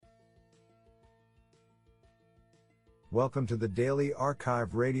Welcome to the Daily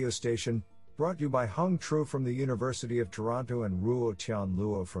Archive radio station, brought to you by Hung Tru from the University of Toronto and Ruo Tian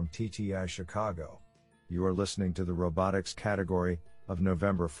Luo from TTI Chicago. You are listening to the robotics category of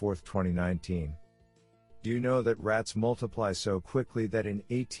November 4, 2019. Do you know that rats multiply so quickly that in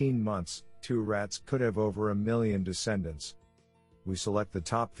 18 months, 2 rats could have over 1 million descendants? We select the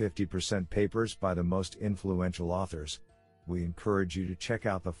top 50% papers by the most influential authors. We encourage you to check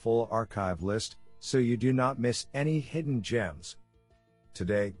out the full archive list, so you do not miss any hidden gems.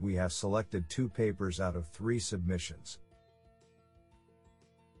 Today, we have selected 2 papers out of 3 submissions.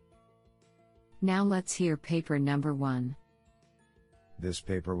 Now let's hear paper number 1. This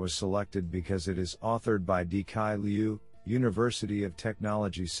paper was selected because it is authored by Dkai Liu, University of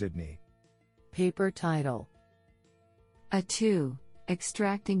Technology, Sydney. Paper title: A2.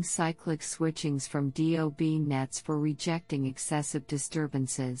 Extracting cyclic switchings from DOB nets for rejecting excessive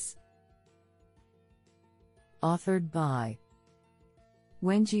disturbances. Authored by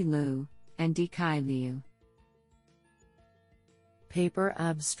Wenji Liu and Dkai Liu. Paper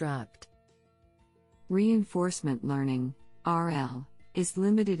abstract: Reinforcement learning, RL, is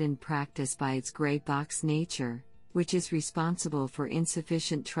limited in practice by its gray box nature, which is responsible for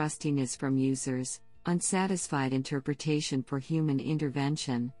insufficient trustiness from users, unsatisfied interpretation for human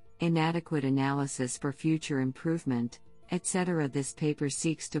intervention, inadequate analysis for future improvement, etc. This paper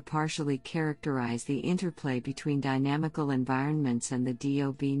seeks to partially characterize the interplay between dynamical environments and the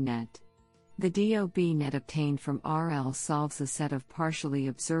DOB net. The DOB net obtained from RL solves a set of partially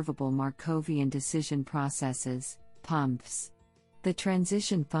observable Markovian decision processes, PUMPs. The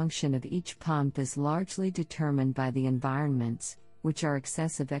transition function of each PUMP is largely determined by the environments, which are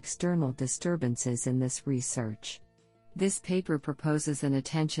excessive external disturbances in this research. This paper proposes an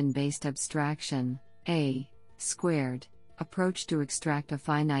attention-based abstraction, A² approach to extract a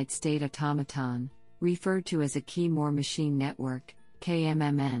finite state automaton, referred to as a key-more machine network,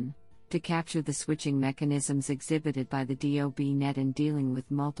 KMMN, to capture the switching mechanisms exhibited by the DOB net in dealing with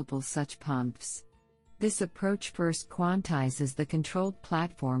multiple such PUMPs. This approach first quantizes the controlled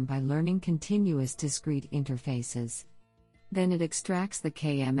platform by learning continuous discrete interfaces. Then it extracts the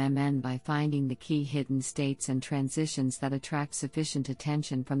KMMN by finding the key hidden states and transitions that attract sufficient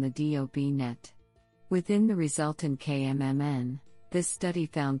attention from the DOB net. Within the resultant KMMN, this study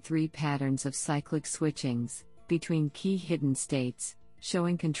found 3 patterns of cyclic switchings between key hidden states,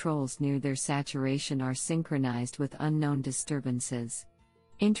 showing controls near their saturation are synchronized with unknown disturbances.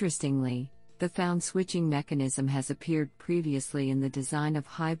 Interestingly, the found switching mechanism has appeared previously in the design of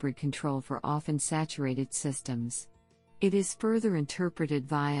hybrid control for often saturated systems. It is further interpreted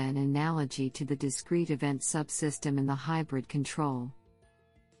via an analogy to the discrete event subsystem in the hybrid control.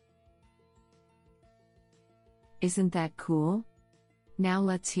 Isn't that cool? Now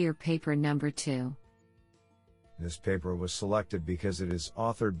let's hear paper number 2. This paper was selected because it is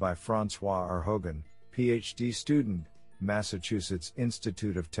authored by Francois Arhogan, PhD student, Massachusetts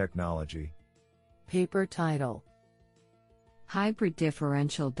Institute of Technology. Paper title: Hybrid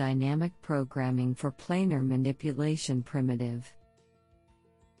Differential Dynamic Programming for Planar Manipulation Primitive.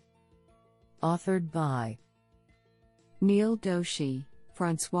 Authored by Neil Doshi,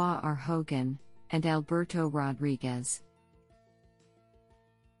 Francois Arhogan, and Alberto Rodriguez.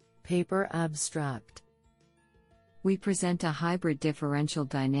 Paper abstract: We present a hybrid differential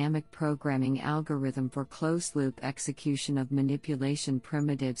dynamic programming algorithm for closed-loop execution of manipulation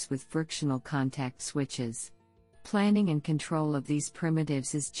primitives with frictional contact switches. Planning and control of these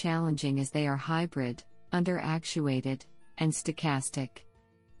primitives is challenging as they are hybrid, under-actuated, and stochastic.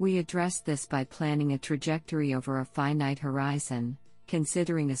 We address this by planning a trajectory over a finite horizon,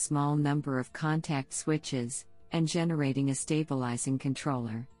 considering a small number of contact switches, and generating a stabilizing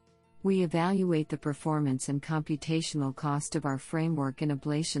controller. We evaluate the performance and computational cost of our framework in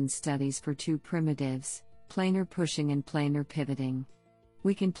ablation studies for 2 primitives, planar pushing and planar pivoting.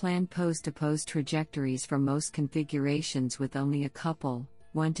 We can plan pose-to-pose trajectories for most configurations with only a couple,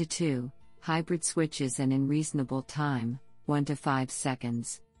 1 to 2, hybrid switches and in reasonable time, 1 to 5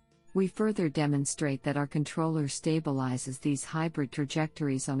 seconds. We further demonstrate that our controller stabilizes these hybrid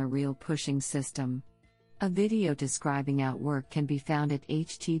trajectories on a real pushing system. A video describing our work can be found at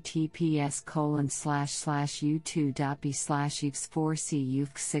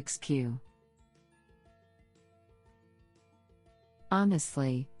https://u2.b/eves4c-uf6q.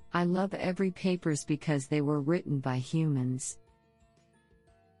 Honestly, I love every papers because they were written by humans.